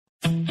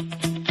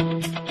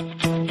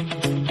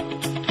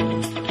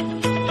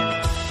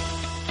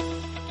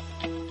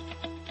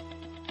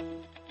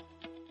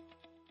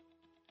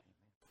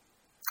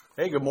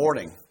Hey, good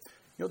morning.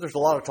 There's a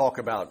lot of talk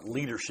about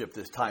leadership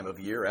this time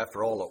of year.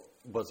 After all,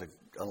 it was an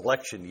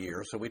election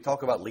year, so we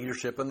talk about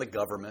leadership in the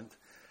government.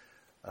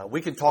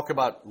 We can talk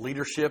about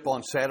leadership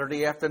on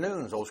Saturday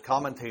afternoons. Those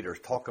commentators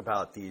talk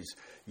about these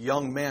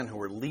young men who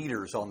are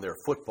leaders on their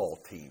football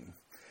team.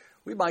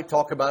 We might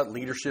talk about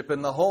leadership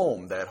in the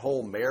home, that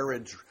whole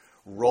marriage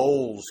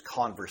roles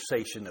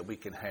conversation that we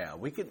can have.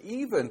 We can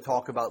even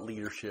talk about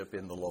leadership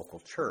in the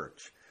local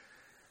church,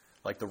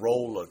 like the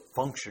role of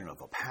function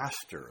of a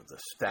pastor, the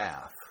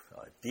staff,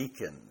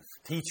 deacons,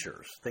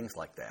 teachers, things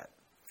like that.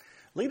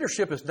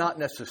 Leadership is not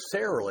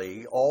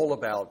necessarily all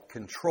about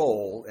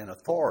control and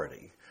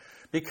authority,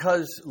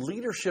 because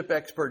leadership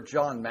expert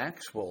John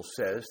Maxwell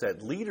says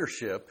that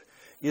leadership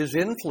is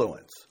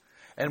influence.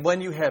 And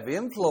when you have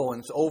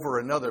influence over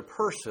another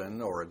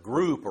person or a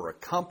group or a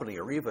company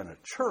or even a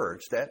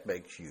church, that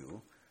makes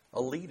you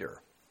a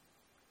leader.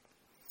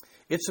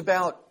 It's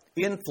about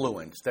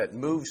influence that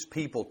moves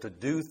people to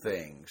do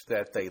things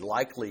that they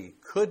likely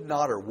could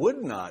not or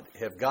would not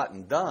have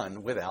gotten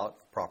done without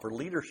proper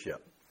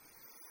leadership.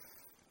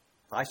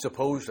 I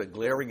suppose a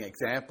glaring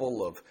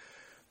example of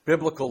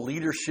biblical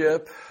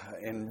leadership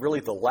and really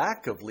the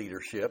lack of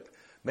leadership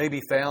may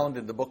be found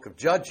in the book of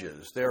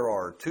Judges. There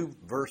are two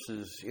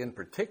verses in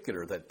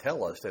particular that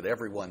tell us that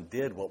everyone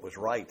did what was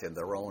right in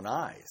their own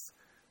eyes.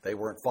 They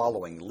weren't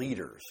following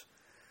leaders.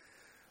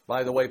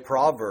 By the way,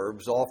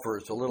 Proverbs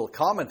offers a little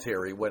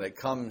commentary when it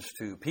comes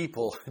to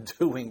people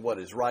doing what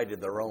is right in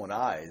their own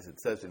eyes. It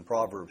says in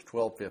Proverbs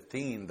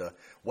 12:15, the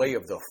way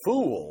of the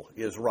fool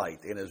is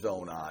right in his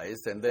own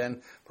eyes. And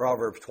then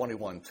Proverbs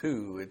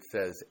 21:2, it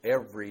says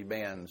every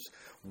man's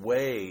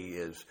way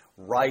is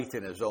right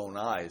in his own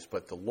eyes,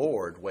 but the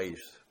Lord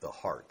weighs the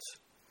hearts.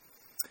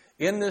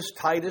 In this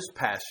Titus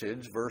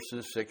passage,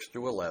 verses 6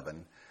 through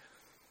 11,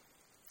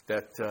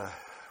 that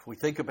we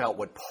think about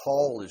what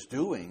Paul is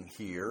doing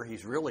here.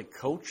 He's really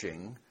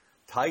coaching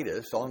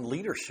Titus on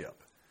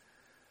leadership.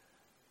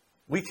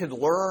 We can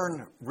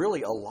learn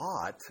really a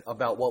lot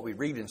about what we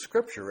read in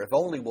Scripture if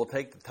only we'll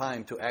take the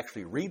time to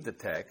actually read the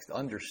text,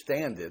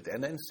 understand it,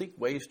 and then seek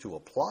ways to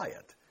apply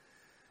it.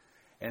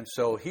 And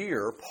so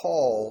here,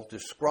 Paul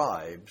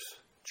describes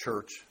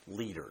church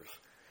leaders.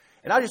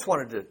 And I just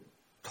wanted to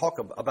talk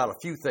about a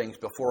few things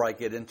before I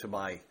get into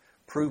my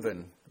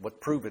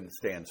what proven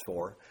stands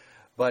for.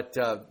 But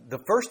the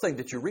first thing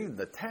that you read in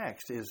the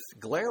text is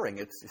glaring.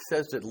 It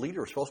says that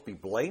leaders are supposed to be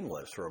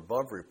blameless or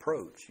above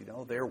reproach.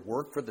 Their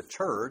work for the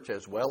church,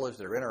 as well as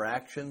their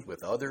interactions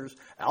with others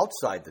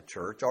outside the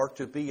church, are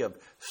to be of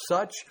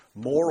such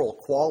moral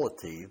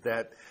quality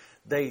that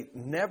they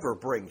never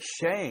bring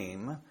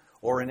shame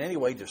or in any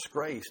way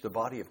disgrace the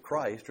body of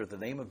Christ or the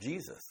name of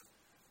Jesus.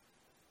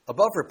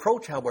 Above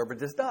reproach, however,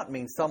 does not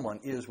mean someone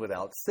is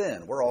without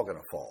sin. We're all going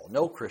to fall.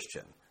 No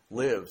Christian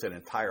lives an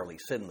entirely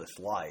sinless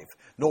life,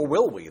 nor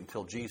will we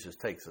until Jesus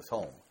takes us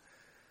home.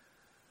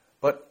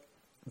 But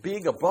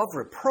being above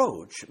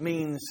reproach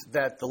means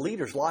that the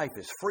leader's life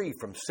is free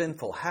from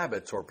sinful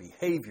habits or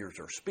behaviors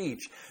or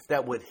speech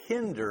that would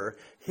hinder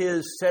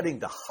his setting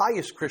the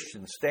highest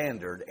Christian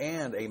standard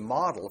and a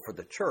model for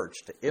the church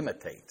to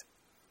imitate.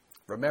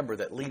 Remember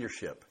that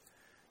leadership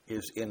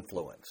is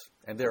influence,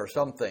 and there are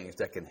some things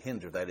that can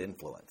hinder that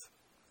influence.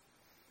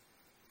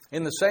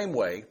 In the same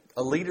way,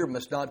 a leader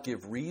must not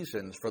give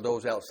reasons for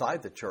those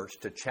outside the church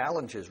to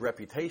challenge his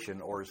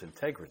reputation or his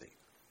integrity.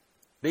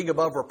 Being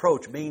above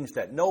reproach means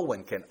that no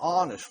one can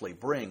honestly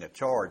bring a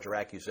charge or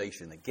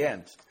accusation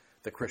against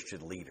the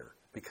Christian leader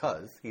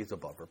because he's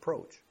above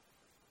reproach.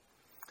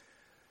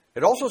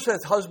 It also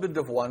says husband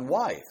of one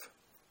wife.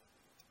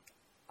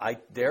 I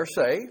dare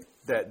say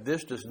that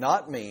this does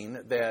not mean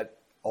that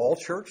all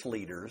church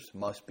leaders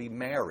must be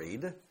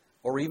married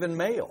or even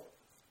male.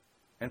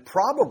 And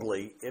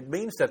probably it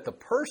means that the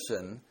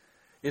person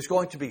is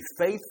going to be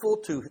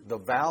faithful to the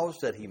vows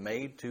that he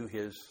made to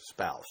his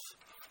spouse.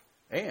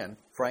 And,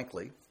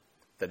 frankly,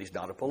 that he's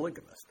not a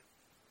polygamist.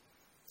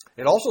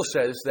 It also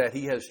says that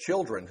he has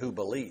children who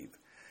believe.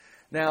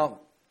 Now,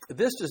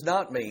 this does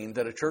not mean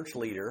that a church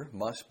leader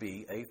must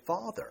be a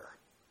father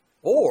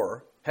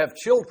or have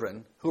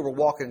children who are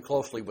walking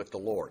closely with the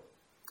Lord.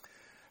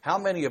 How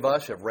many of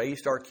us have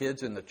raised our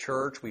kids in the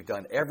church? We've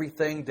done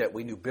everything that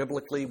we knew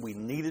biblically we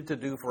needed to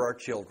do for our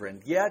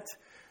children, yet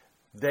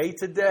they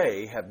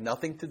today have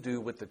nothing to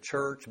do with the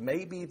church.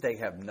 Maybe they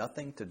have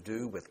nothing to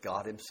do with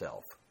God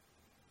Himself.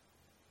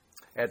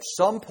 At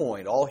some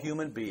point, all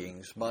human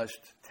beings must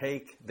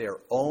take their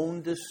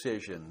own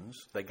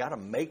decisions. They got to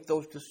make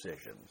those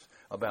decisions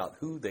about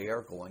who they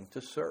are going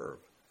to serve.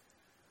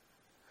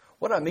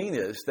 What I mean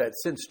is that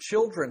since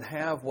children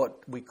have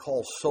what we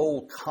call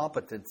sole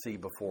competency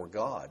before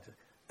God,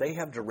 they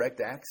have direct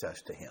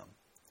access to Him.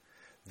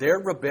 Their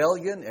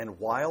rebellion and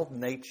wild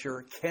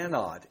nature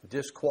cannot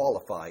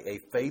disqualify a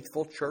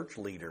faithful church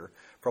leader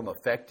from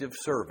effective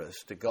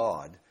service to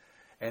God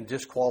and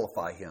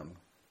disqualify him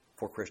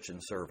for Christian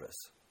service.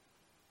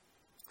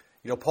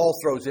 Paul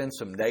throws in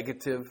some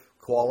negative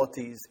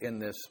qualities in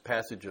this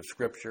passage of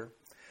Scripture.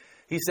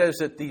 He says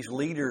that these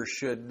leaders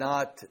should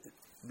not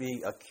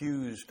be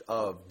accused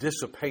of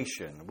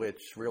dissipation,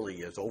 which really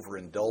is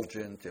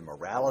overindulgent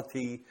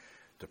immorality,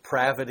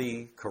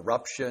 depravity,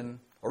 corruption,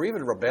 or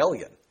even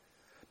rebellion.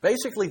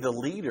 Basically, the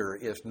leader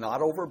is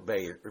not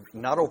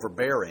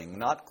overbearing,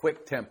 not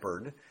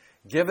quick-tempered,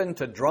 given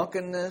to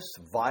drunkenness,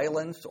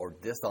 violence, or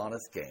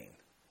dishonest gain.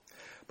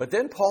 But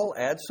then Paul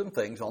adds some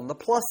things on the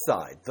plus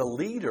side. The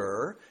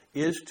leader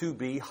is to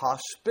be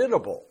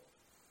hospitable.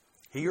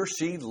 He or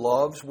she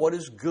loves what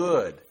is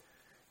good,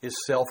 is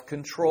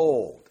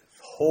self-controlled,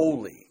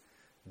 holy,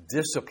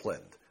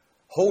 disciplined,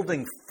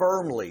 holding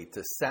firmly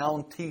to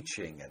sound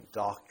teaching and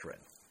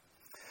doctrine.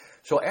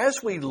 So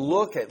as we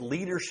look at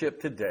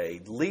leadership today,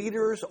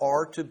 leaders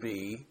are to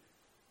be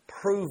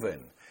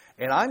proven.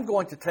 And I'm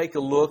going to take a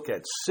look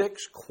at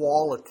 6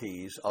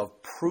 qualities of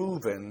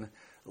proven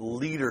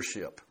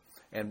leadership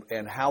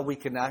and how we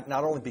can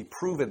not only be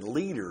proven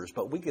leaders,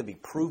 but we can be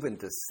proven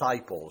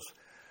disciples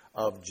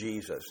of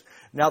Jesus.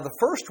 Now, the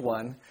first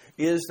one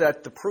is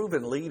that the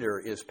proven leader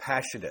is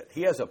passionate.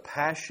 He has a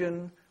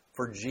passion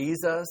for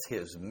Jesus,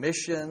 His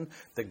mission,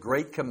 the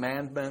Great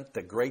Commandment,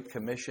 the Great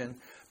Commission.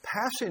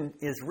 Passion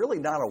is really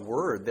not a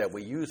word that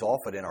we use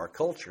often in our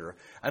culture,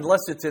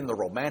 unless it's in the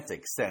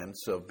romantic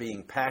sense of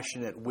being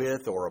passionate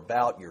with or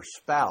about your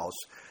spouse.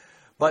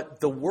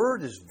 But the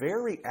word is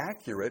very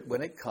accurate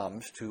when it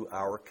comes to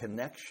our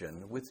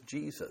connection with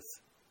Jesus.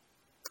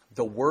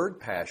 The word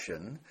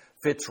passion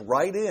fits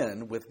right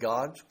in with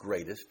God's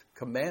greatest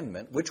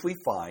commandment, which we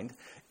find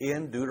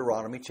in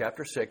Deuteronomy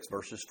chapter 6,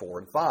 verses 4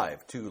 and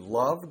 5, to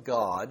love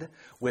God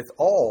with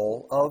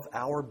all of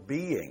our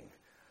being.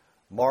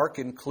 Mark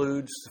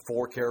includes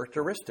 4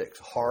 characteristics: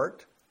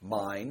 heart,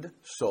 mind,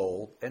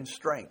 soul, and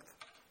strength.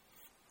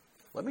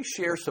 Let me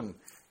share some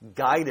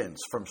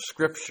guidance from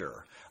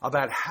Scripture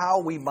about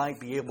how we might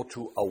be able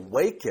to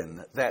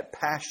awaken that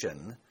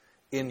passion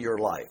in your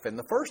life. And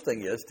the first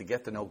thing is to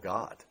get to know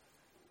God.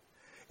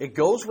 It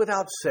goes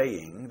without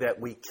saying that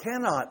we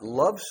cannot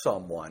love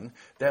someone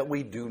that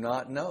we do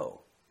not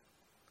know.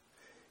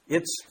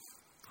 It's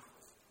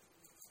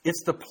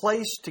the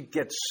place to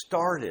get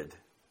started.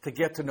 To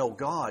get to know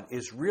God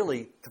is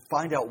really to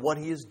find out what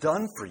He has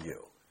done for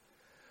you.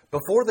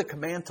 Before the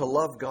command to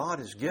love God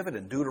is given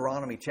in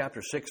Deuteronomy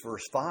chapter 6,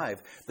 verse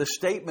 5, the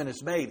statement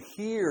is made,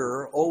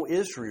 "Hear, O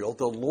Israel,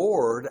 the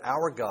Lord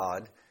our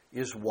God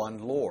is one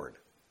Lord."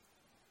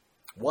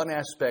 One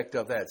aspect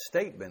of that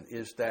statement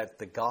is that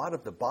the God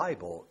of the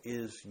Bible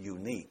is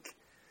unique.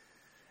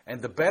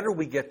 And the better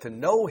we get to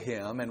know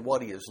Him and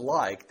what He is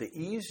like, the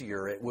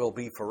easier it will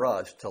be for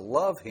us to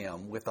love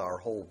Him with our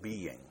whole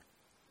being.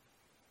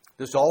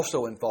 This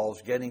also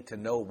involves getting to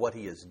know what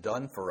He has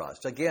done for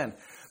us. Again,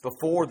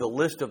 before the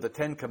list of the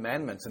 10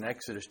 Commandments in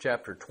Exodus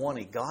chapter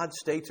 20, God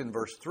states in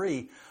verse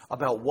 3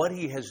 about what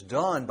He has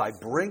done by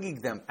bringing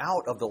them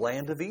out of the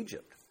land of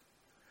Egypt.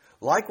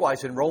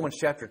 Likewise, in Romans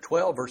chapter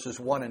 12, verses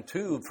 1 and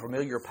 2,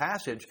 familiar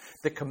passage,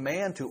 the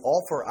command to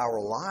offer our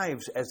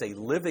lives as a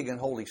living and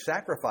holy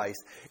sacrifice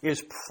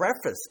is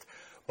prefaced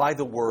by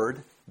the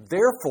word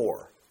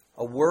 "therefore,"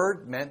 a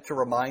word meant to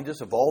remind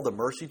us of all the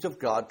mercies of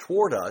God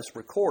toward us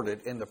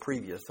recorded in the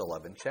previous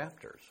 11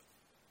 chapters.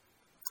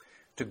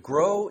 To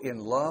grow in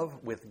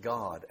love with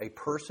God, a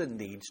person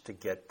needs to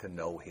get to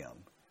know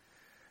Him.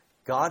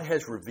 God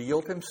has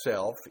revealed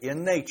Himself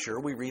in nature.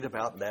 We read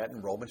about that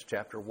in Romans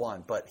chapter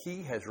 1. But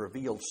He has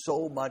revealed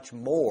so much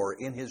more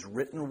in His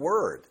written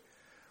Word.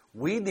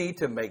 We need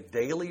to make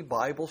daily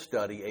Bible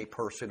study a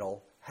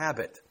personal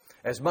habit,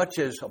 as much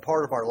as a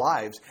part of our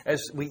lives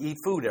as we eat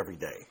food every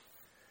day.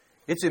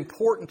 It's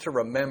important to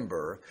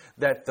remember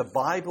that the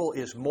Bible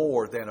is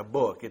more than a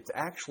book. It's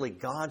actually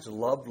God's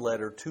love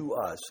letter to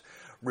us,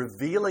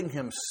 revealing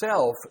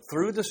Himself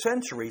through the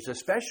centuries,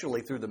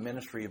 especially through the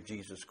ministry of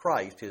Jesus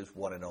Christ, His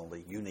one and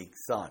only unique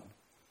Son.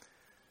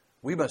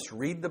 We must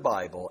read the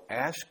Bible,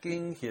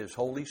 asking His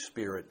Holy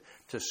Spirit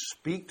to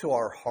speak to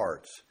our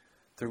hearts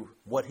through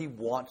what He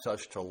wants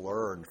us to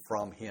learn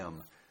from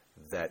Him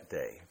that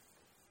day.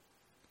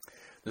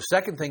 The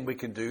second thing we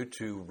can do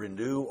to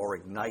renew or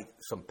ignite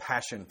some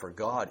passion for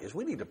God is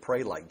we need to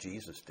pray like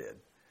Jesus did.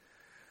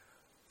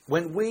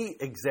 When we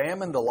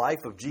examine the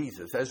life of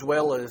Jesus, as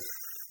well as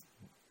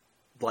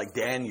like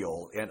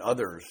Daniel and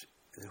others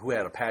who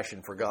had a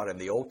passion for God in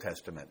the Old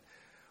Testament,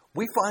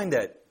 we find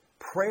that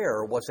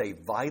prayer was a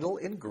vital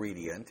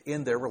ingredient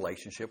in their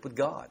relationship with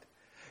God.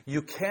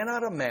 You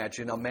cannot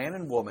imagine a man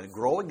and woman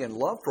growing in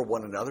love for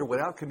one another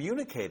without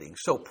communicating.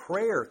 So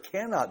prayer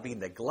cannot be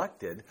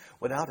neglected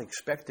without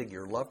expecting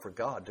your love for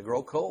God to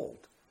grow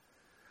cold.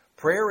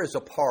 Prayer is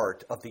a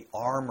part of the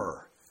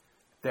armor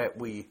that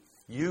we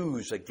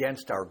use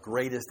against our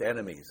greatest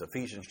enemies.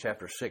 Ephesians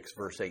chapter 6,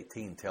 verse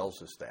 18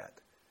 tells us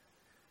that.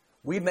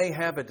 We may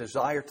have a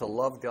desire to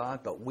love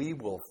God, but we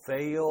will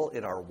fail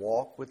in our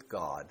walk with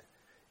God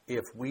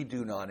if we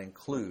do not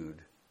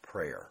include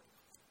prayer.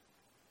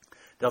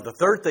 Now, the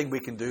third thing we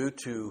can do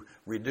to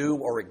renew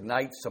or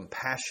ignite some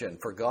passion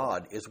for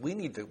God is we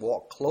need to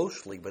walk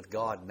closely with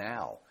God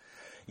now.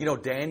 You know,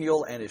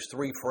 Daniel and his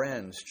 3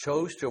 friends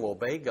chose to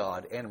obey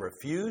God and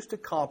refused to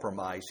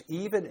compromise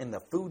even in the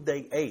food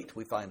they ate.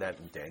 We find that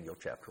in Daniel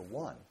chapter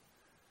 1.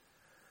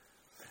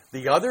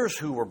 The others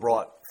who were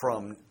brought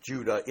from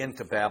Judah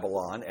into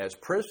Babylon as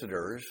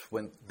prisoners,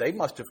 when they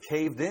must have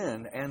caved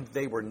in and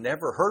they were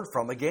never heard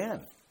from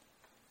again.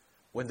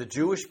 When the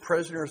Jewish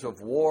prisoners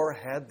of war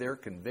had their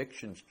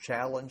convictions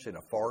challenged in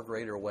a far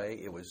greater way,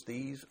 it was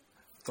these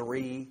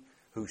 3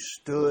 who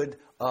stood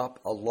up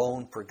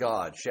alone for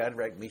God,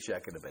 Shadrach,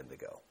 Meshach, and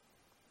Abednego.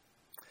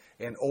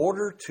 In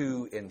order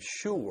to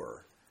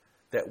ensure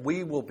that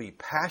we will be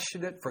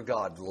passionate for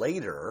God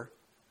later,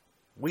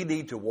 we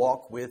need to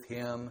walk with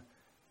Him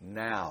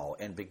now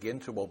and begin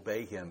to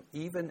obey Him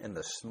even in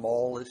the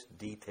smallest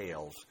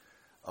details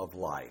of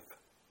life.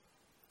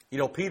 You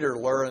know, Peter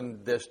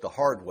learned this the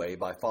hard way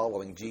by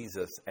following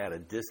Jesus at a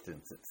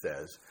distance, it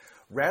says,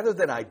 rather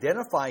than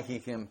identify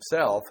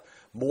himself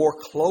more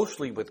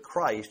closely with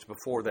Christ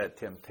before that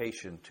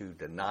temptation to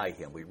deny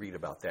Him. We read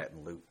about that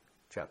in Luke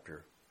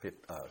chapter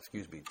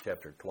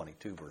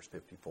 22, verse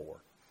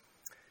 54.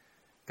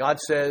 God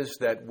says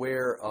that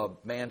where a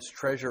man's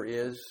treasure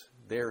is,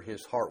 there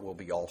his heart will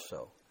be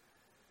also.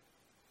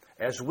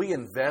 As we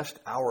invest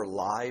our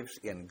lives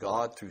in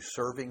God through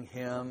serving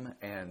Him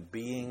and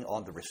being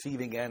on the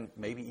receiving end,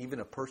 maybe even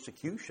of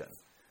persecution,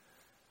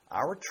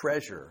 our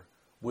treasure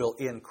will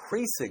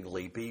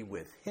increasingly be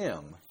with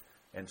Him,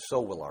 and so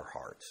will our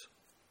hearts.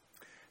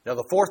 Now,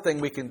 the fourth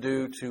thing we can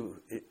do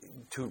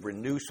to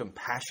renew some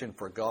passion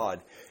for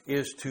God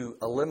is to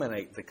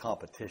eliminate the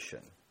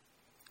competition.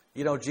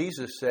 You know,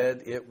 Jesus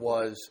said it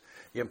was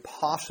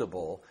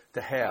impossible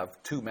to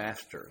have 2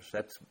 masters.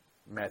 That's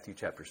Matthew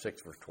chapter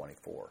 6, verse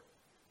 24.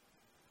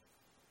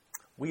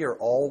 We are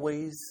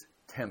always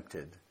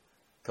tempted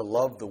to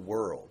love the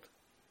world,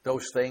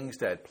 those things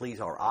that please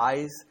our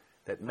eyes,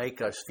 that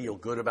make us feel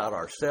good about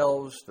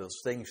ourselves, those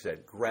things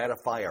that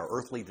gratify our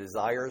earthly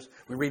desires.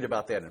 We read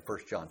about that in 1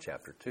 John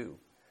chapter 2.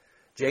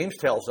 James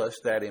tells us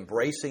that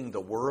embracing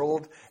the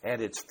world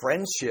and its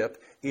friendship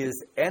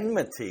is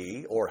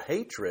enmity or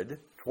hatred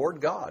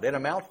toward God. It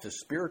amounts to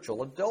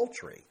spiritual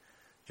adultery.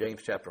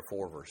 James chapter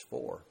 4, verse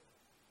 4.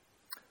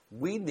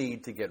 We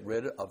need to get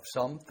rid of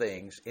some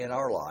things in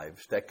our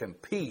lives that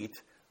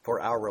compete for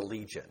our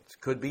allegiance.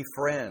 Could be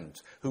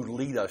friends who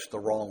lead us the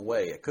wrong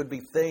way. It could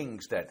be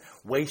things that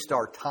waste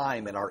our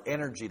time and our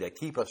energy that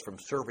keep us from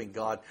serving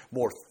God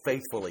more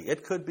faithfully.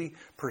 It could be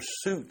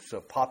pursuits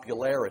of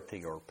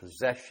popularity or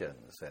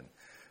possessions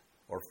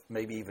or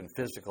maybe even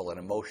physical and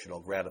emotional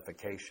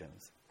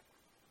gratifications.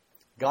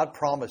 God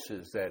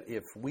promises that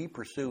if we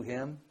pursue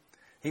Him,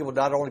 He will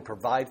not only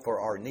provide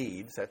for our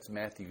needs, that's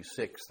Matthew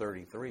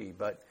 6:33,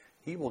 but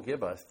He will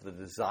give us the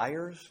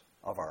desires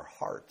of our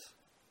hearts.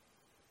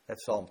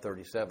 That's Psalm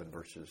 37,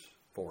 verses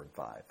 4 and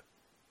 5.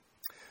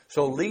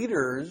 So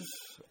leaders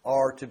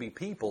are to be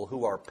people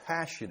who are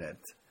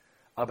passionate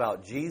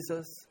about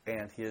Jesus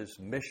and His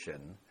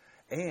mission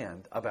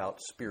and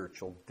about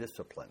spiritual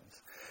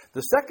disciplines.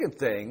 The second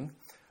thing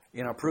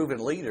in a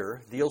proven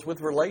leader deals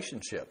with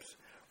relationships.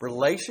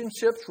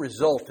 Relationships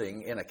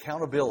resulting in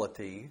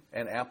accountability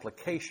and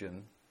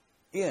application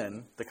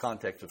in the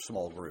context of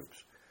small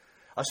groups.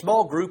 A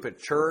small group at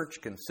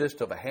church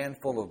consists of a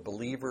handful of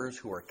believers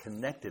who are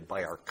connected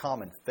by our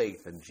common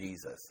faith in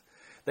Jesus.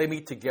 They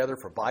meet together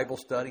for Bible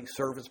study,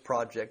 service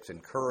projects,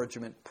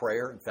 encouragement,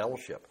 prayer, and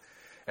fellowship.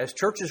 As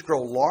churches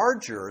grow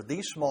larger,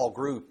 these small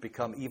groups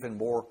become even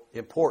more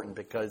important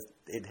because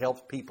it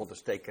helps people to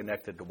stay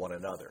connected to one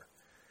another.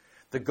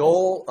 The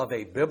goal of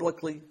a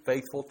biblically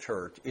faithful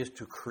church is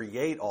to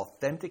create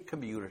authentic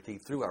community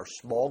through our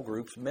small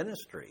groups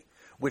ministry,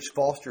 which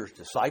fosters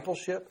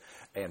discipleship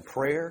and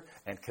prayer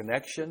and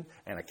connection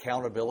and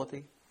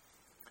accountability.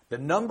 The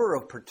number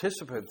of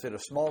participants in a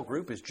small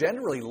group is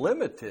generally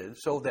limited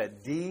so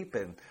that deep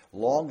and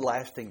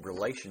long-lasting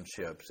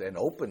relationships and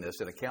openness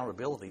and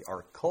accountability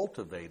are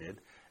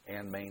cultivated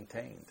and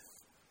maintained.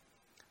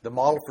 The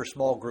model for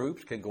small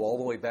groups can go all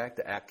the way back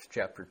to Acts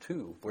chapter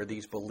 2, where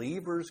these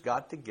believers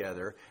got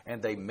together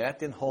and they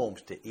met in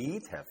homes to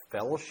eat, have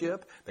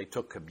fellowship. They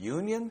took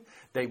communion.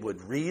 They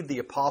would read the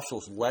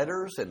apostles'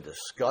 letters and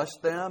discuss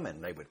them,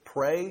 and they would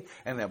pray,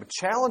 and they would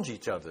challenge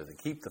each other to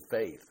keep the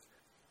faith.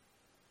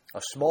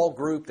 A small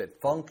group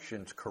that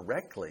functions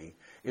correctly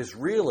is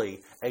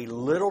really a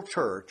little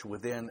church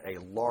within a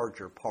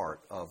larger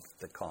part of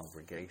the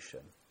congregation.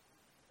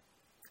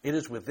 It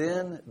is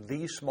within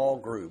these small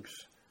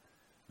groups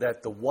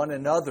that the one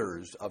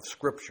another's of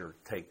Scripture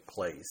take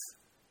place.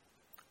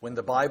 When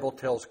the Bible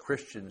tells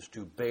Christians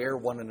to bear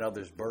one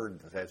another's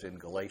burdens, as in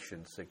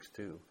Galatians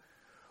 6:2,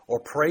 or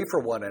pray for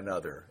one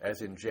another,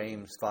 as in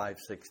James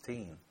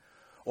 5:16,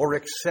 or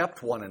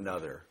accept one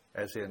another,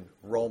 as in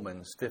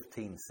Romans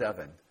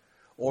 15:7,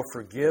 or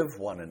forgive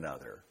one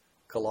another,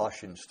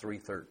 Colossians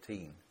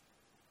 3:13.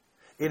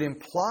 It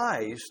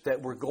implies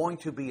that we're going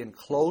to be in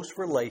close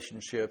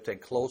relationships and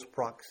close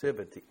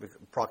proximity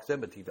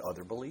to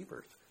other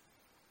believers.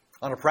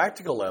 On a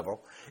practical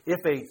level,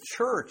 if a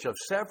church of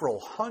several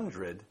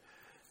hundred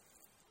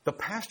The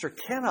pastor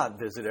cannot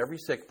visit every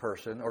sick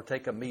person or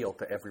take a meal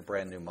to every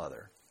brand new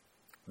mother.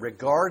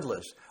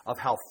 Regardless of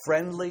how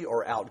friendly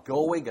or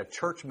outgoing a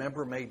church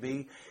member may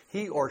be,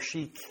 he or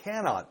she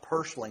cannot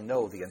personally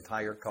know the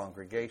entire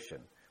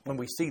congregation when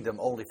we see them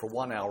only for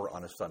 1 hour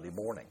on a Sunday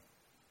morning.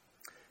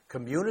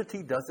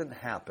 Community doesn't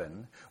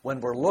happen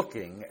when we're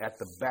looking at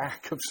the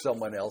back of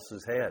someone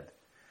else's head.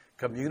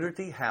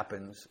 Community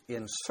happens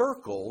in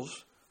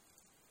circles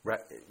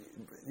rather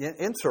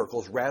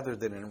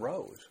than in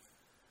rows.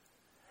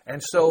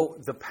 And so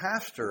the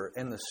pastor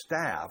and the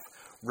staff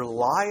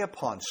rely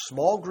upon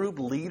small group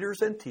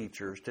leaders and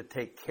teachers to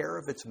take care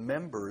of its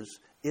members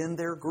in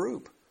their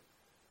group.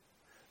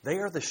 They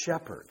are the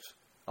shepherds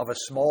of a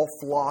small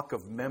flock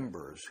of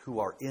members who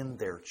are in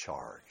their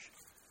charge.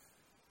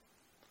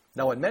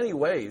 Now, in many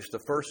ways,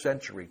 the first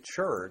century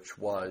church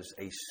was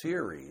a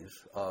series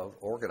of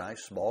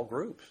organized small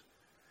groups.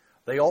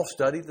 They all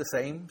studied the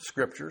same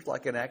scriptures,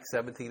 like in Acts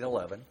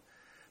 17:11.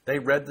 They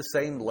read the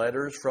same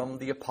letters from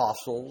the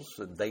apostles,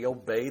 and they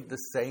obeyed the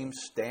same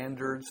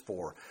standards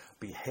for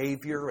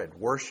behavior and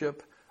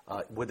worship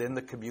within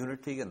the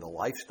community and the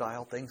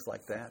lifestyle, things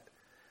like that.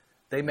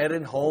 They met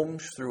in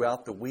homes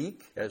throughout the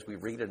week, as we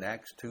read in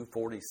Acts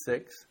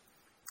 2:46.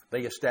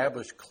 They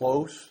established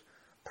close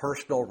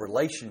personal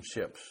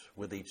relationships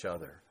with each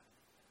other.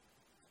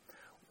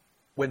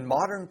 When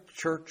modern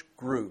church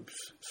groups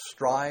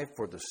strive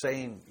for the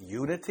same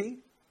unity,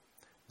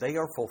 they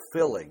are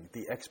fulfilling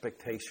the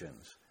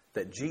expectations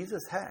that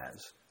Jesus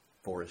has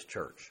for his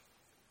church.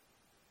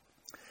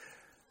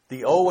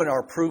 The O in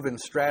our proven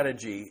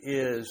strategy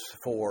is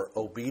for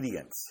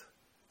obedience.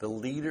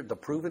 The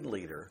proven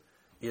leader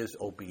is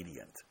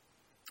obedient.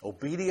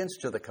 Obedience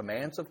to the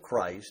commands of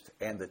Christ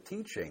and the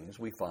teachings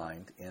we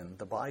find in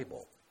the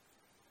Bible.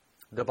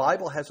 The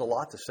Bible has a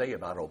lot to say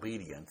about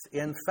obedience.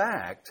 In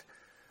fact,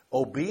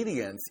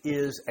 obedience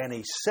is an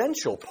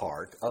essential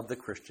part of the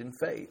Christian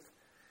faith.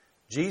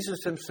 Jesus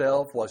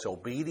himself was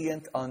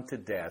obedient unto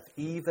death,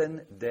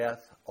 even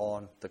death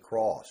on the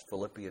cross.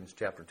 Philippians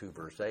chapter 2,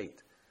 verse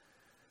 8.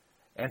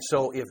 And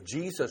so if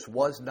Jesus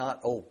was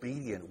not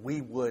obedient, we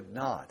would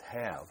not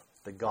have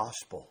the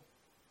gospel.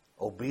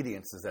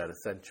 Obedience is that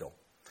essential.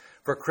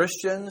 For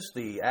Christians,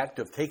 the act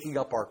of taking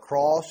up our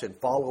cross and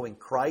following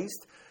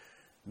Christ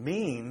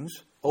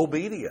means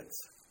obedience.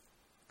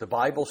 The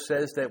Bible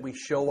says that we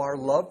show our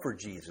love for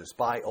Jesus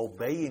by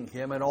obeying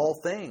him in all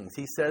things.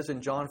 He says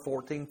in John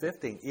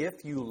 14:15,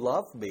 "If you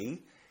love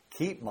me,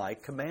 keep my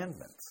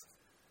commandments."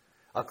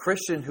 A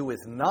Christian who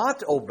is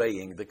not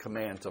obeying the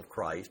commands of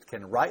Christ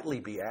can rightly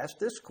be asked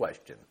this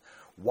question: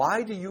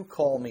 why do you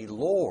call me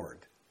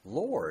Lord,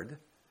 Lord,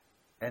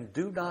 and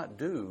do not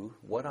do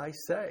what I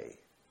say?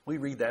 We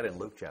read that in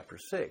Luke chapter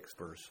 6,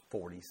 verse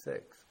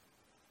 46.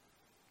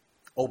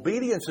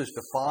 Obedience is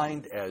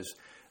defined as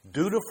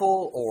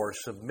dutiful or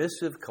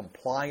submissive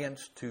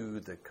compliance to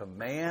the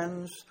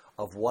commands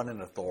of one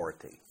in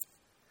authority.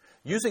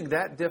 Using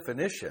that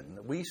definition,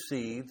 we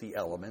see the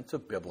elements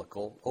of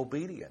biblical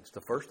obedience.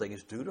 The first thing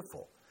is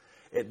dutiful.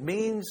 It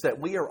means that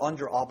we are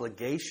under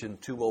obligation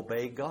to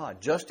obey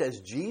God, just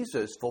as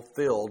Jesus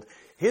fulfilled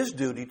his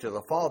duty to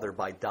the Father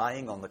by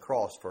dying on the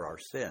cross for our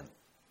sin.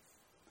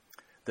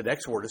 The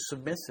next word is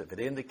submissive. It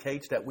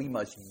indicates that we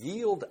must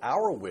yield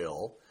our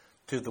will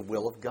to the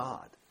will of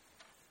God.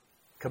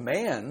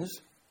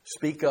 Commands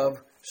speak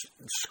of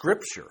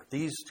Scripture.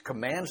 These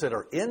commands that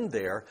are in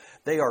there,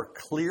 they are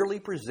clearly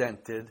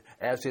presented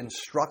as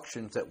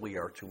instructions that we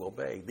are to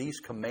obey.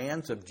 These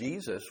commands of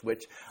Jesus,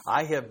 which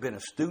I have been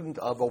a student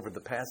of over the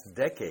past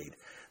decade,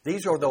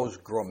 these are those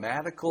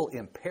grammatical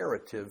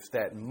imperatives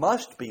that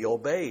must be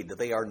obeyed.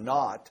 They are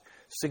not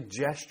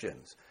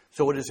suggestions.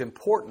 So it is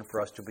important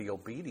for us to be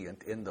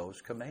obedient in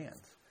those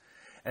commands.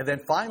 And then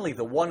finally,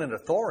 the one in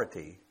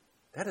authority,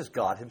 that is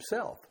God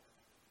himself,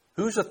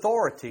 whose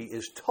authority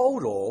is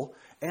total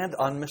and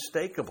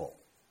unmistakable.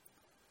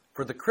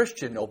 For the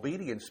Christian,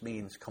 obedience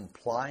means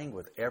complying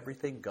with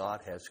everything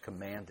God has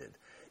commanded.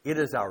 It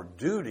is our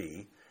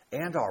duty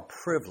and our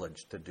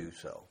privilege to do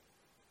so.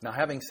 Now,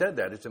 having said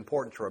that, it's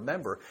important to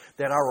remember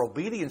that our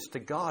obedience to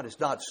God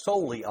is not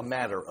solely a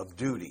matter of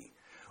duty.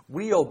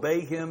 We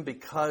obey him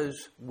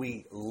because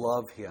we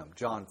love him.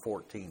 John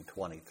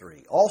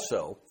 14:23.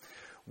 Also,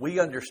 we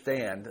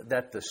understand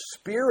that the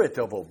spirit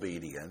of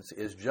obedience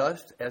is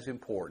just as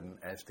important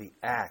as the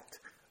act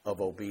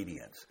of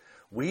obedience.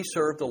 We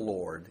serve the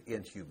Lord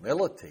in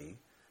humility,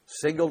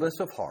 singleness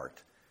of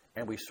heart,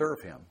 and we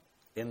serve him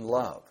in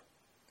love.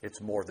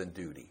 It's more than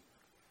duty.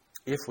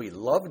 If we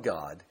love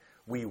God,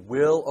 we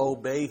will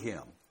obey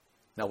him.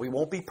 Now, we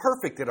won't be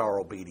perfect in our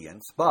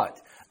obedience,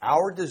 but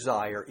our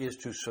desire is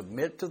to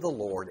submit to the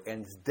Lord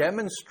and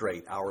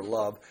demonstrate our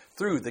love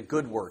through the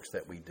good works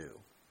that we do.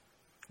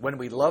 When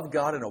we love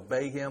God and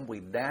obey him, we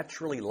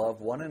naturally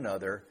love one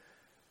another,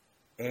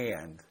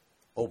 and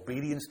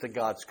obedience to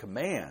God's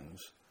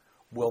commands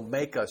will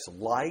make us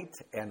light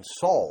and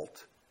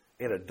salt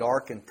in a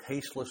dark and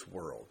tasteless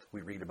world.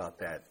 We read about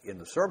that in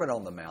the Sermon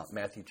on the Mount,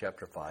 Matthew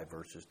chapter 5,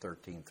 verses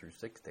 13 through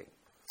 16.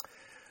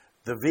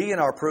 The V in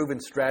our proven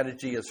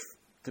strategy is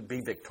to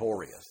be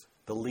victorious.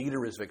 The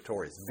leader is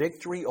victorious.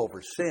 Victory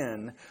over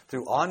sin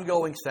through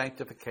ongoing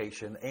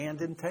sanctification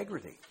and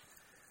integrity.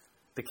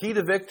 The key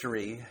to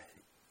victory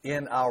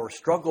in our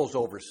struggles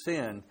over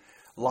sin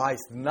lies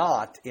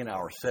not in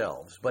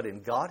ourselves, but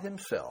in God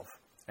Himself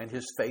and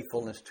His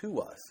faithfulness to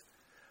us.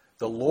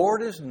 The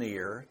Lord is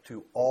near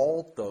to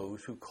all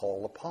those who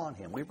call upon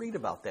Him. We read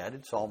about that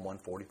in Psalm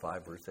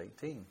 145, verse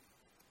 18.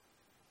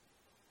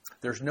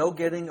 There's no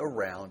getting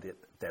around it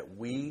that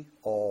we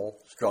all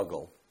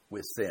struggle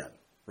with sin.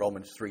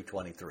 Romans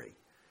 3:23.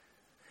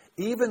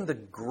 Even the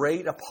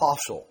great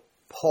apostle,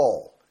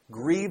 Paul,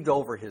 grieved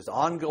over his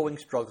ongoing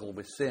struggle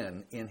with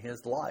sin in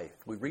his life.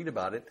 We read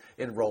about it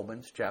in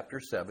Romans chapter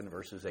 7,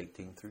 verses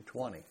 18 through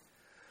 20.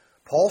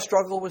 Paul's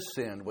struggle with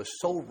sin was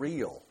so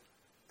real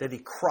that he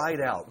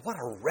cried out, "What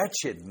a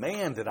wretched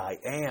man that I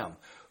am!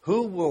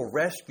 Who will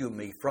rescue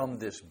me from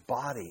this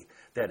body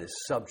that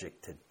is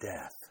subject to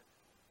death?"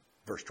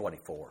 Verse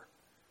 24.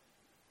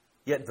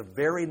 Yet the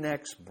very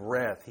next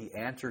breath, he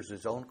answers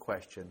his own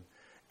question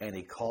and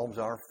he calms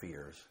our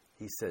fears.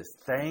 He says,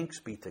 "Thanks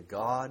be to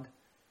God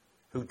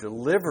who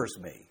delivers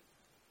me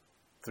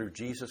through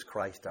Jesus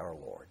Christ our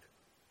Lord."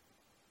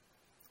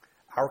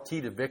 Our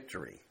key to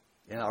victory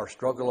in our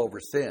struggle over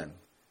sin,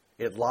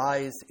 it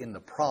lies in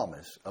the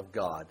promise of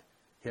God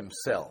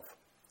Himself.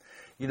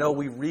 You know,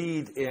 we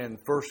read in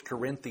 1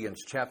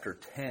 Corinthians chapter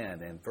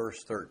 10 and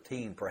verse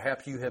 13,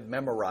 perhaps you have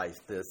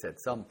memorized this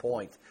at some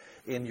point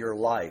in your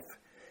life.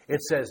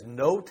 It says,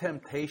 "No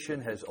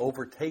temptation has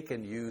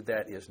overtaken you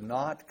that is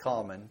not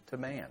common to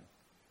man.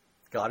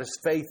 God is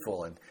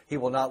faithful, and He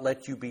will not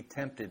let you be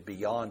tempted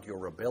beyond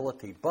your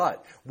ability.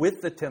 But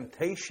with the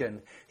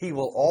temptation, He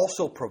will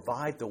also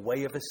provide the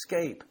way of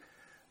escape,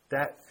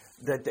 that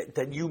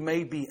you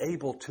may be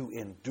able to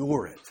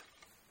endure it."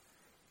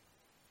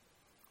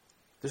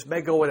 This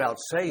may go without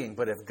saying,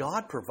 but if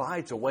God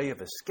provides a way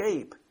of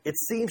escape, it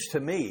seems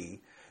to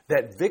me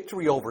that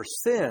victory over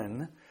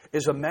sin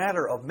is a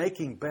matter of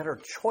making better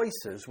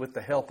choices with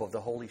the help of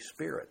the Holy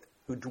Spirit,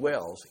 who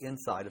dwells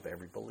inside of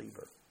every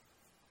believer.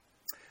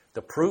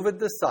 The proven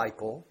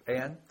disciple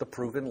and the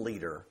proven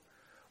leader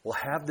will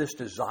have this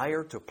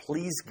desire to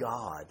please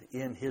God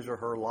in his or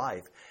her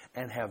life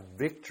and have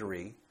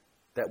victory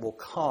that will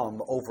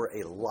come over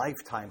a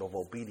lifetime of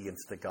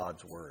obedience to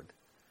God's Word.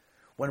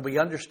 When we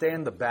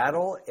understand the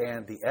battle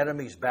and the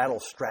enemy's battle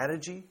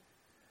strategy,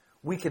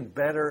 we can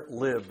better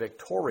live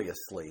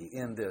victoriously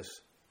in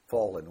this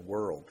fallen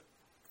world.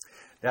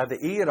 Now, the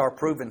E in our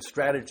proven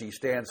strategy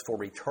stands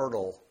for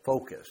eternal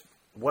focus.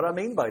 What I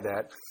mean by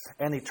that,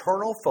 an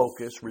eternal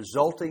focus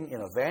resulting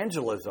in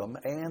evangelism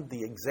and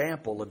the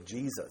example of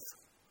Jesus.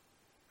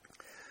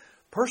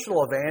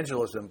 Personal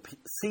evangelism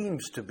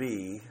seems to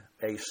be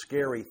a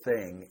scary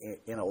thing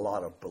in a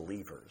lot of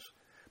believers.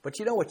 But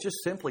you know, it's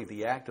just simply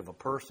the act of a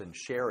person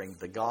sharing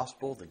the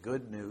gospel, the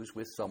good news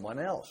with someone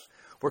else.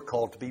 We're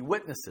called to be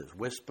witnesses.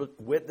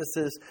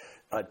 Witnesses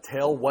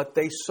tell what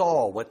they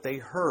saw, what they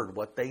heard,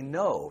 what they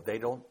know. They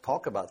don't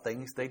talk about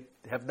things they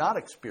have not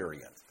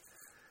experienced.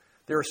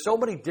 There are so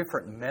many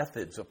different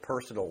methods of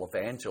personal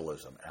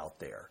evangelism out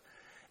there.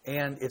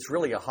 And it's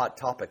really a hot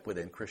topic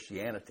within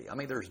Christianity. I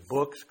mean, there's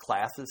books,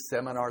 classes,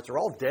 seminars. They're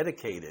all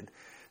dedicated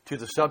to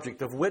the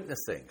subject of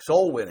witnessing,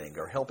 soul winning,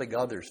 or helping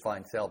others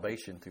find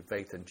salvation through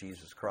faith in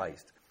Jesus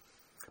Christ.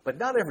 But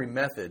not every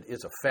method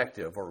is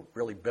effective or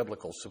really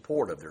biblical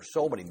supportive. There's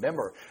so many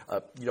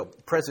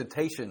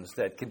presentations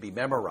that can be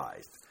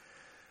memorized.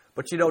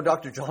 But you know,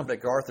 Dr. John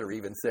MacArthur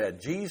even said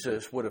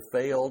Jesus would have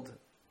failed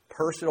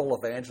personal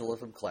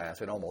evangelism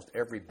class in almost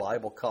every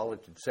Bible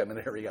college and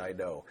seminary I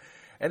know.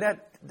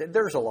 And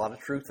there's a lot of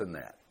truth in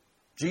that.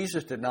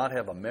 Jesus did not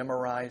have a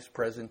memorized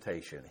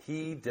presentation.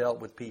 He dealt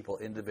with people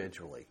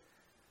individually,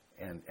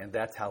 and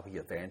that's how he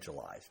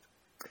evangelized.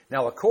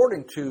 Now,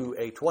 according to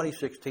a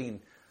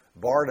 2016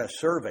 Barna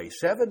survey,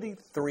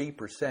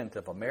 73%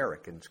 of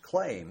Americans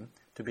claim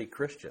to be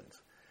Christians.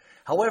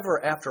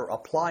 However, after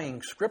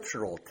applying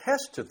scriptural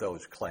tests to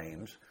those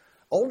claims,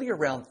 only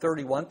around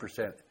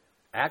 31%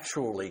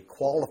 actually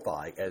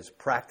qualify as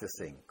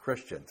practicing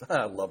Christians.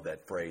 I love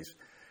that phrase.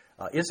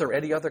 Is there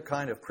any other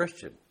kind of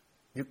Christian?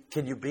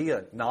 Can you be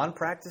a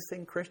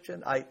non-practicing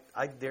Christian?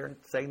 I dare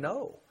say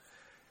no.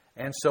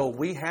 And so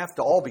we have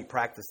to all be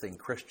practicing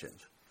Christians.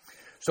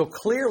 So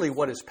clearly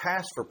what has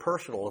passed for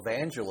personal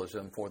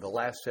evangelism for the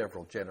last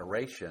several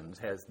generations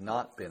has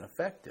not been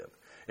effective.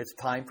 It's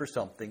time for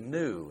something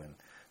new, and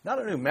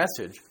not a new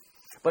message,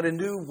 but a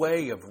new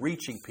way of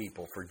reaching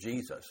people for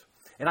Jesus.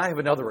 And I have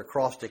another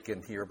acrostic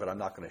in here, but I'm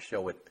not going to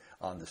show it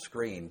on the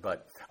screen.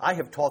 But I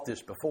have taught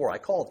this before. I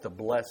call it the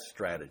bless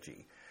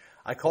strategy.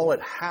 I call it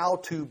how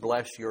to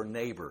bless your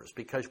neighbors,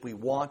 because we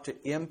want to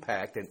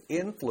impact and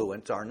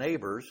influence our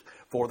neighbors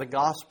for the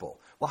gospel.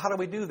 Well, how do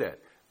we do that?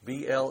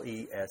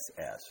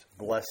 B-L-E-S-S.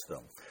 Bless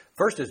them.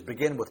 First is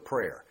begin with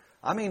prayer.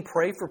 I mean,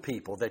 pray for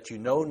people that you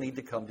know need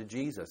to come to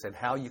Jesus and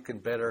how you can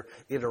better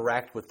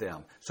interact with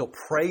them. So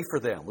pray for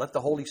them. Let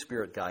the Holy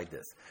Spirit guide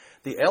this.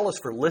 The L is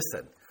for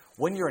listen.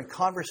 When you're in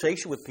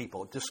conversation with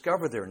people,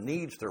 discover their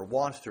needs, their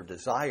wants, their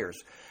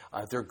desires,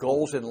 their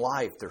goals in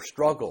life, their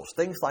struggles,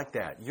 things like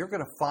that. You're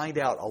going to find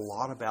out a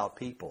lot about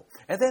people.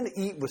 And then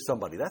eat with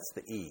somebody. That's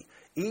the E.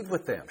 Eat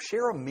with them.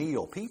 Share a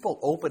meal. People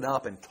open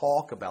up and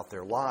talk about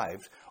their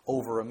lives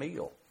over a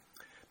meal.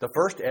 The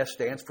first S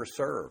stands for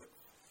serve.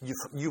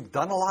 You've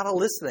done a lot of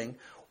listening.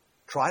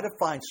 Try to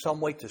find some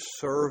way to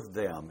serve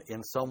them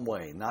in some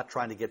way, not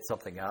trying to get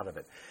something out of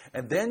it.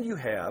 And then you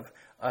have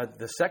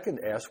the second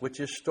S, which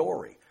is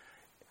story.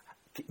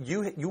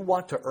 You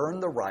want to earn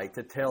the right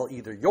to tell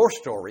either your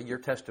story, your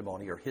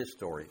testimony, or his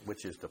story,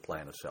 which is the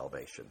plan of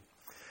salvation.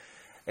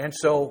 And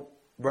so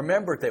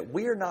remember that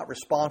we are not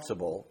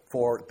responsible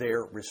for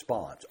their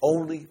response,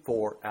 only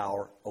for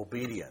our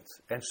obedience.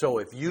 And so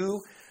if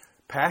you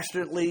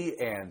passionately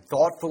and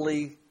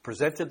thoughtfully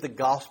presented the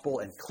gospel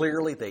and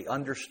clearly they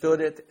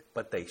understood it,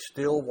 but they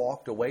still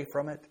walked away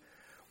from it,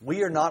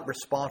 we are not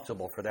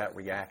responsible for that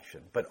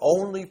reaction, but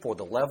only for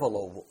the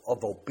level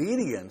of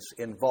obedience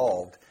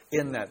involved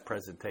in that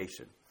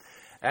presentation.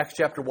 Acts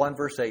chapter 1,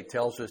 verse 8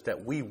 tells us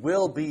that we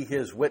will be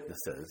his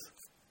witnesses.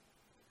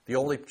 The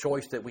only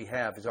choice that we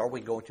have is, are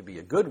we going to be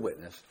a good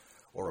witness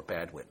or a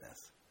bad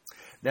witness?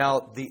 Now,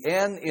 the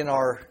N in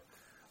our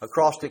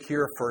acrostic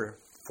here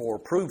for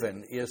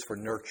proven is for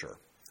nurture.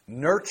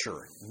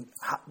 Nurture.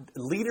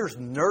 Leaders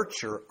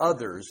nurture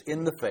others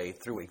in the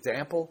faith through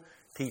example,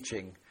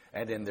 teaching,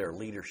 and in their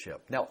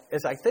leadership. Now,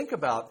 as I think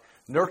about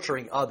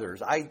nurturing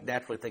others, I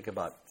naturally think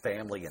about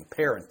family and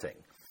parenting.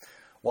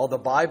 While the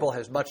Bible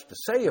has much to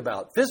say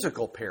about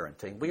physical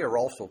parenting, we are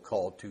also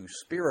called to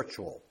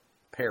spiritual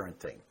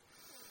parenting.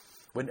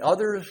 When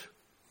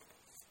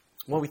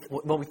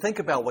we think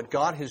about what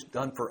God has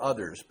done for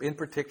others, in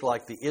particular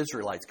like the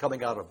Israelites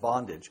coming out of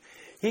bondage,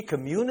 he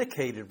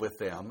communicated with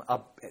them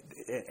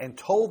and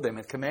told them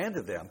and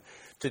commanded them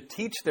to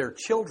teach their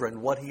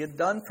children what he had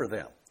done for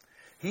them.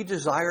 He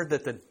desired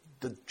that the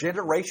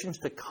generations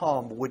to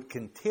come would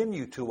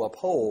continue to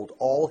uphold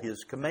all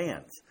his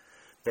commands.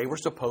 They were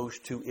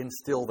supposed to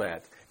instill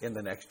that in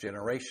the next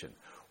generation.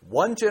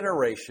 One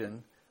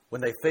generation, when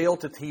they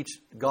failed to teach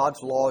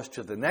God's laws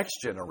to the next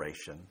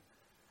generation,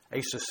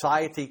 a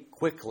society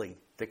quickly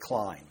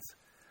declines.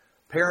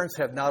 Parents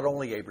have not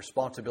only a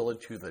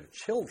responsibility to their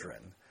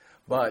children,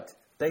 but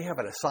they have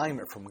an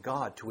assignment from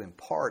God to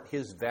impart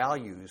his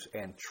values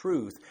and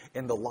truth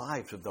in the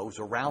lives of those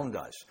around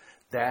us.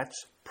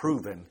 That's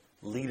proven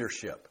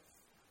leadership.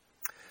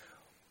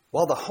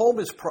 While the home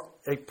is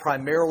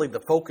primarily the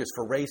focus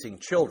for raising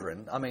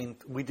children,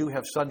 we do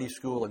have Sunday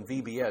school and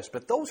VBS,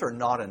 but those are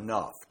not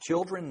enough.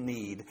 Children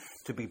need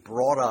to be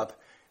brought up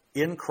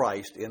in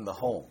Christ in the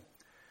home.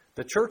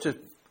 The church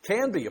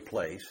can be a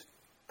place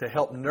to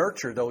help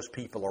nurture those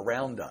people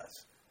around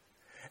us.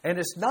 And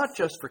it's not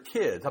just for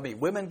kids.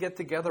 Women get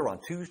together on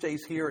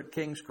Tuesdays here at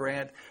King's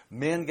Grant.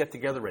 Men get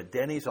together at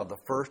Denny's on the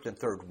first and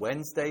third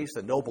Wednesdays.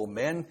 The noble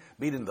men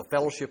meet in the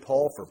fellowship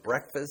hall for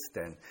breakfast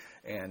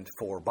and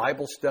for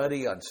Bible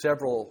study on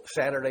several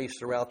Saturdays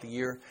throughout the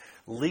year.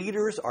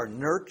 Leaders are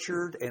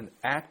nurtured and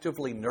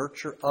actively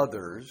nurture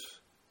others,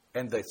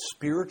 and the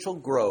spiritual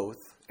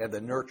growth and the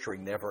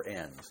nurturing never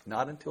ends,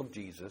 not until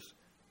Jesus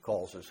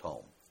calls us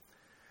home.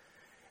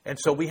 And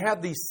so we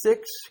have these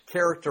 6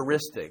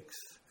 characteristics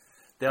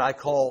that I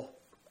call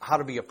how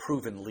to be a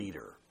proven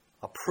leader,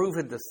 a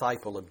proven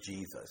disciple of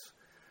Jesus.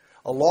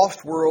 A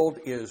lost world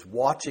is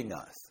watching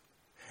us,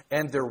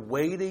 and they're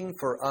waiting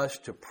for us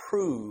to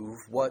prove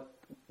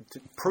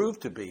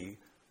to be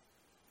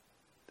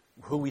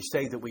who we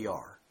say that we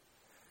are.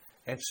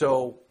 And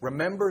so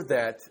remember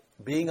that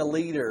being a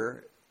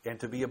leader and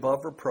to be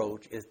above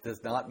reproach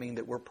does not mean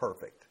that we're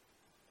perfect,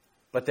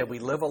 but that we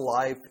live a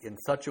life in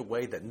such a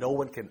way that no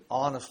one can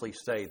honestly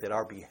say that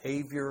our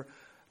behavior,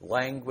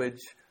 language,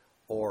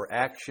 or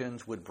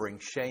actions would bring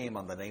shame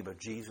on the name of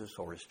Jesus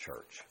or his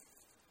church.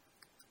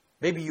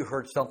 Maybe you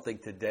heard something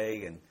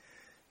today and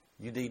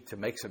you need to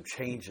make some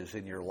changes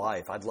in your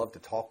life. I'd love to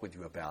talk with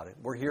you about it.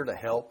 We're here to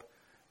help.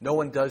 No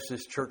one does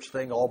this church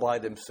thing all by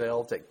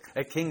themselves.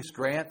 At King's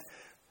Grant,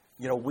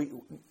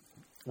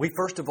 we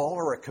first of all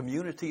are a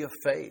community of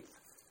faith.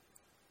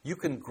 You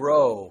can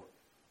grow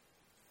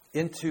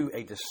into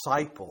a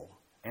disciple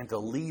and a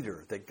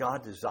leader that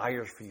God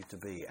desires for you to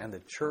be, and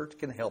the church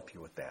can help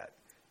you with that.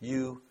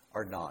 You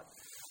are not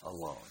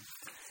alone.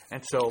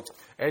 And so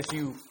as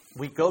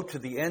we go to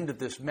the end of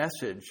this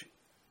message,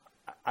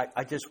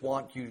 I just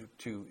want you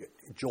to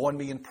join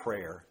me in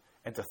prayer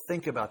and to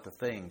think about the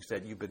things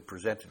that you've been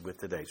presented with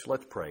today. So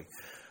let's pray.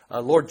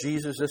 Lord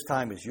Jesus, this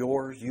time is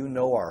yours. You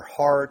know our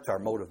hearts, our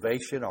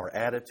motivation, our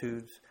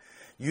attitudes.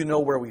 You know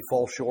where we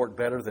fall short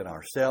better than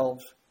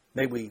ourselves.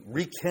 May we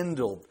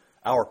rekindle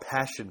our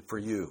passion for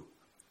you,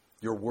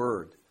 your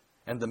word,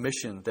 and the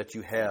mission that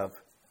you have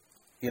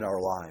in our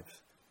lives.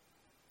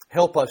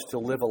 Help us to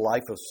live a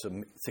life of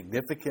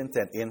significance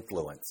and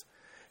influence.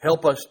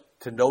 Help us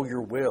to know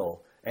your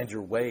will and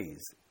your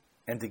ways,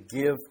 and to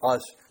give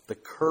us the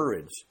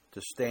courage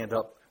to stand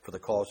up for the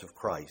cause of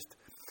Christ.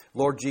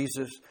 Lord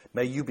Jesus,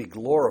 may you be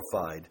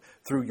glorified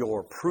through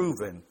your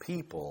proven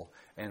people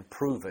and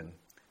proven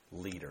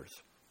leaders.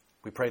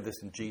 We pray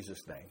this in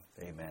Jesus' name.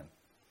 Amen.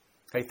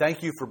 Hey,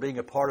 thank you for being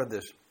a part of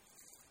this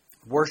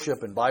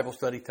worship and Bible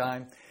study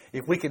time.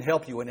 If we can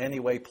help you in any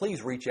way,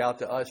 please reach out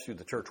to us through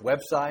the church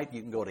website.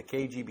 You can go to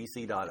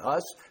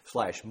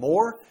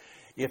kgbc.us/more.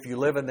 If you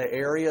live in the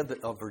area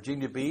of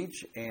Virginia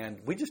Beach, and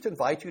we just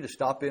invite you to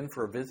stop in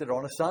for a visit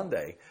on a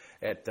Sunday.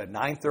 At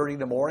 9:30 in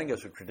the morning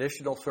is a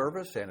traditional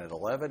service, and at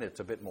 11 it's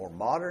a bit more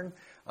modern.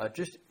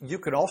 You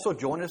can also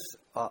join us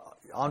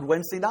on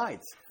Wednesday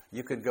nights.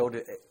 You can go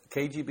to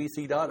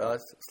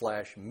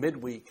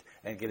kgbc.us/midweek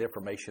and get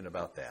information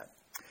about that.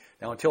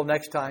 Now, until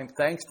next time,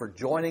 thanks for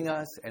joining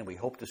us, and we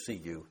hope to see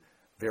you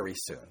very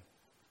soon.